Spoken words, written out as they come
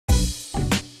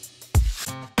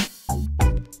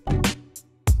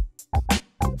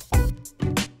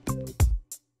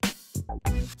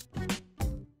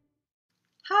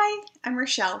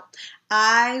Rochelle.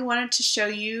 I wanted to show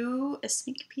you a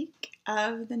sneak peek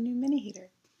of the new mini heater.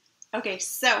 Okay,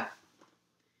 so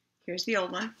here's the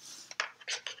old one.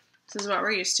 This is what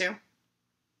we're used to.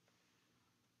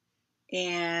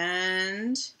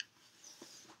 And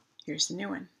here's the new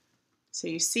one. So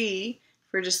you see,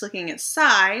 if we're just looking at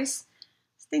size,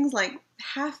 this thing's like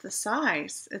half the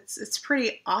size. It's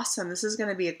pretty awesome. This is going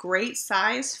to be a great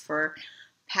size for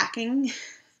packing.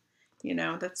 You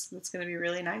know, that's going to be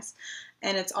really nice.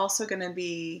 And it's also going to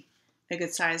be a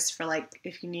good size for, like,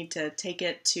 if you need to take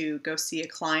it to go see a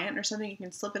client or something, you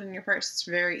can slip it in your purse. It's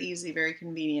very easy, very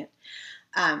convenient.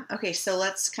 Okay, so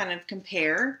let's kind of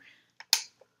compare.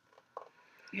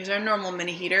 Here's our normal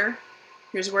mini heater.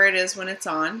 Here's where it is when it's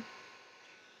on.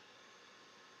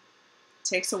 It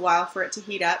takes a while for it to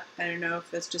heat up. I don't know if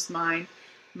that's just mine.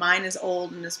 Mine is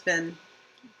old and has been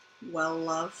well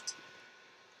loved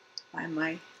by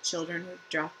my children, who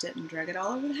dropped it and drug it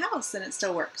all over the house, and it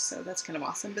still works, so that's kind of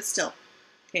awesome, but still.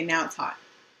 Okay, now it's hot.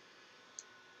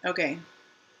 Okay.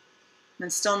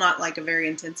 And still not like a very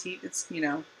intense heat. It's, you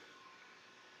know,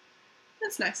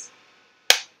 that's nice.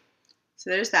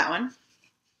 So there's that one.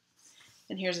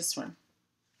 And here's this one.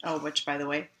 Oh, which, by the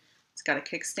way, it's got a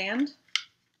kickstand,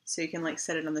 so you can, like,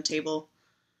 set it on the table,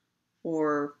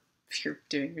 or if you're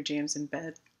doing your jams in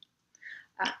bed,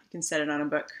 you can set it on a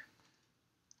book.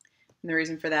 And the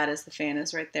reason for that is the fan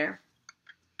is right there.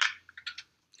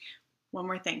 One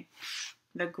more thing.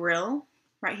 The grill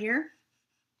right here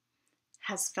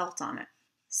has felt on it,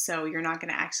 so you're not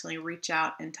going to actually reach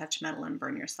out and touch metal and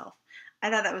burn yourself. I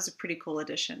thought that was a pretty cool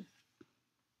addition.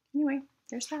 Anyway,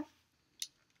 there's that.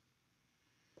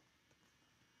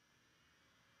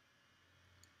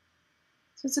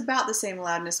 So it's about the same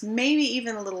loudness, maybe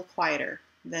even a little quieter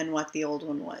than what the old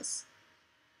one was.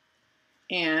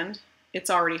 And it's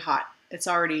already hot. It's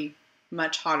already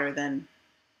much hotter than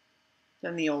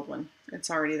the old one.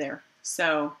 It's already there.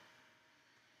 So,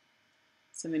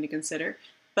 something to consider.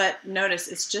 But notice,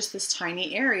 it's just this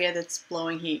tiny area that's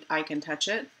blowing heat. I can touch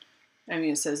it. I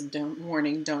mean, it says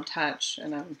warning, don't touch,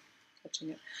 and I'm touching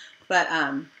it. But,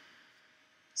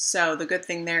 so the good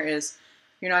thing there is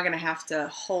you're not going to have to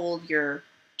hold your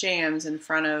jams in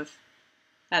front of,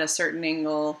 at a certain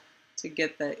angle to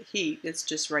get the heat. It's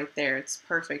just right there. It's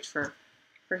perfect for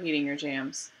heating your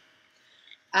jams.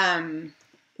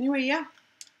 Anyway, yeah,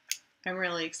 I'm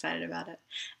really excited about it.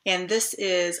 And this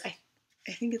is,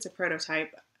 I think it's a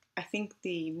prototype. I think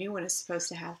the new one is supposed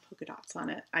to have polka dots on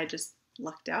it. I just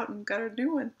lucked out and got a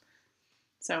new one.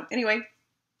 So anyway,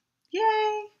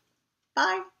 yay!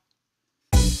 Bye!